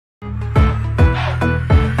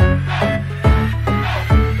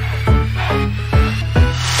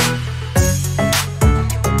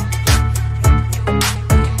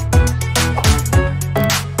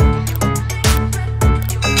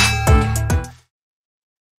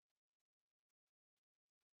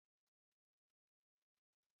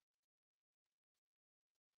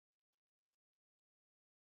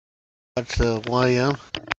That's the YM.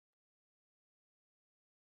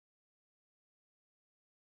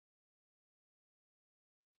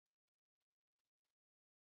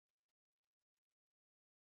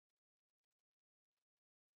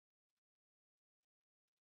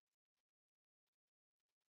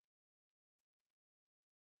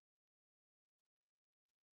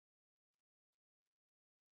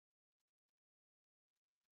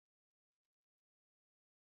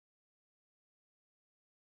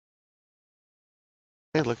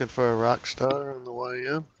 Okay, looking for a rock star on the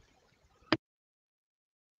YM.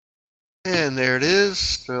 And there it is.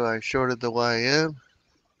 So I shorted the YM.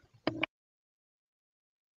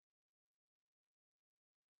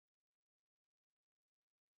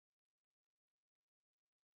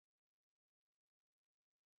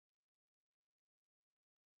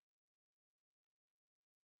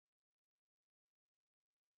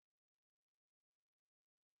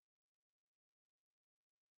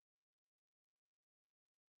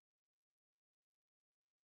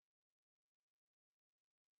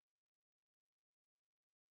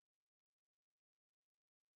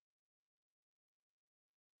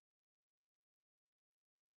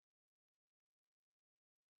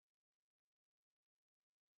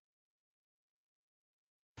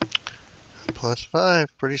 +5.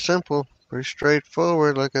 Pretty simple. Pretty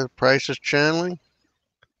straightforward. Look at the prices channeling.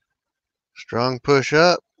 Strong push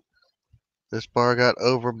up. This bar got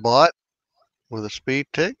overbought with a speed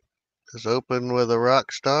tick. It's open with a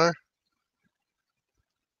rock star.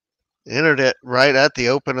 Entered it right at the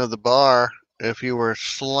open of the bar. If you were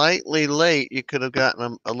slightly late, you could have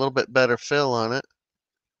gotten a little bit better fill on it.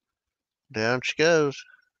 Down she goes.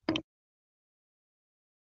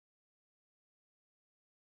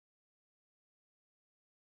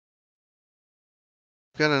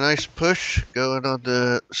 Got a nice push going on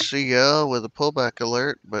the CL with a pullback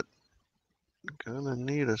alert, but gonna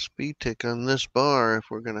need a speed tick on this bar if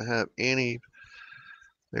we're gonna have any.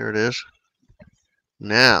 There it is.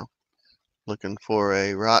 Now, looking for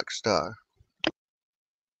a rock star.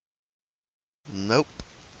 Nope.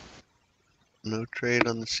 No trade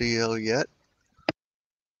on the CL yet.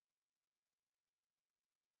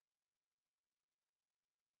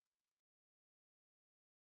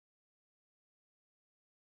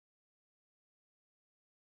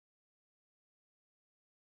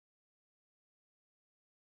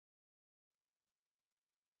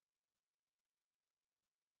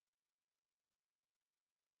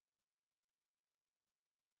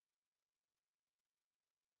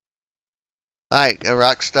 Alright, a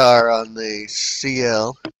rock star on the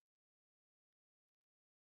CL.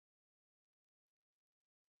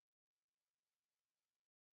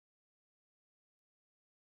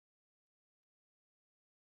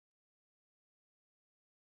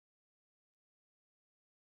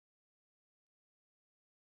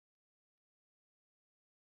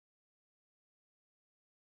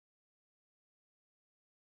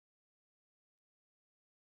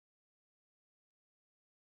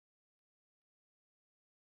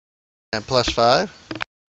 And +5.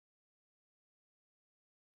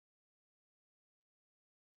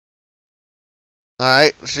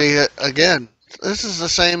 Alright, see, again, this is the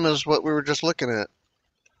same as what we were just looking at.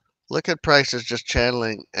 Look at prices just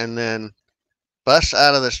channeling and then bust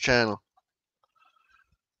out of this channel.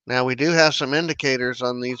 Now we do have some indicators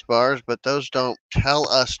on these bars, but those don't tell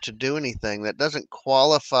us to do anything. That doesn't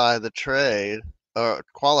qualify the trade or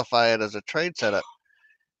qualify it as a trade setup.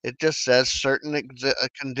 It just says certain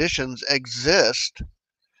conditions exist,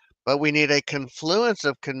 but we need a confluence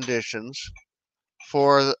of conditions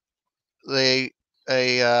for a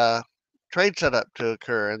trade setup to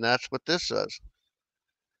occur, and that's what this says.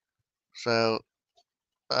 So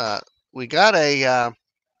we got it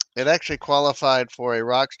actually qualified for a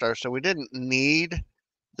rock star, so we didn't need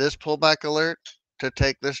this pullback alert to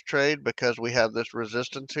take this trade because we have this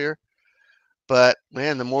resistance here. But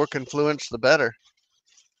man, the more confluence, the better.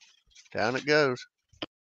 Down it goes.